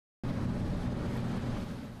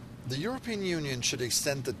The European Union should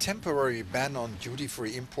extend the temporary ban on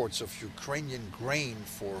duty-free imports of Ukrainian grain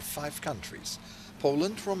for 5 countries: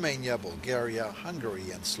 Poland, Romania, Bulgaria,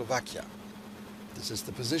 Hungary and Slovakia. This is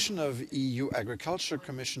the position of EU Agriculture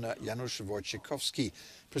Commissioner Janusz Wojciechowski,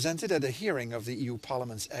 presented at a hearing of the EU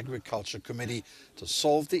Parliament's Agriculture Committee to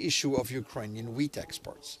solve the issue of Ukrainian wheat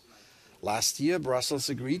exports. Last year, Brussels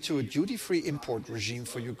agreed to a duty-free import regime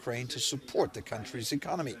for Ukraine to support the country's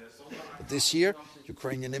economy. But this year,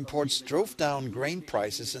 Ukrainian imports drove down grain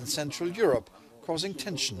prices in Central Europe, causing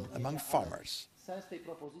tension among farmers.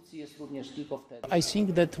 I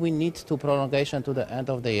think that we need to prolongation to the end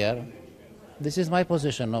of the year. This is my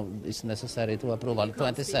position. It's necessary to approval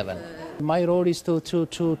 27. My role is to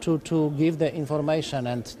give the information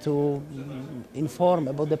and to inform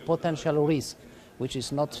about the potential risk, which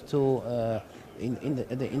is not to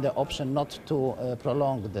in the option not to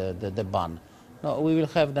prolong the ban. No, we will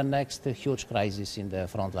have the next huge crisis in the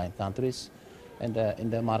frontline countries and in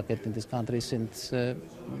the market in these countries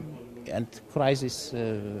and crisis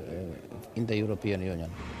in the European Union.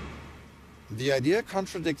 The idea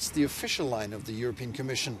contradicts the official line of the European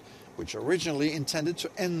Commission, which originally intended to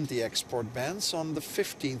end the export bans on the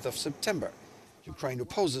 15th of September. Ukraine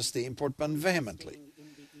opposes the import ban vehemently.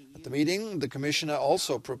 At the meeting, the Commissioner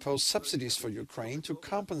also proposed subsidies for Ukraine to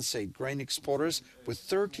compensate grain exporters with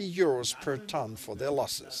 30 euros per ton for their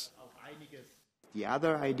losses. The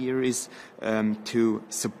other idea is to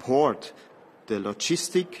support the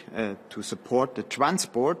logistic, to support the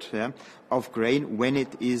transport of grain when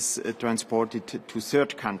it is transported to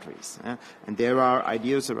third countries. And there are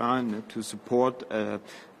ideas around to support a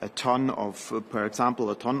ton of, for example,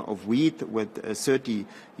 a ton of wheat with 30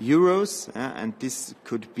 euros, and this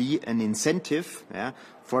could be an incentive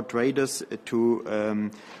for traders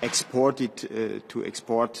to export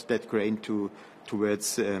that grain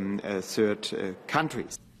towards third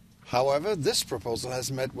countries. However, this proposal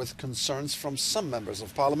has met with concerns from some members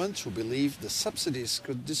of parliament who believe the subsidies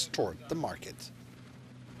could distort the market.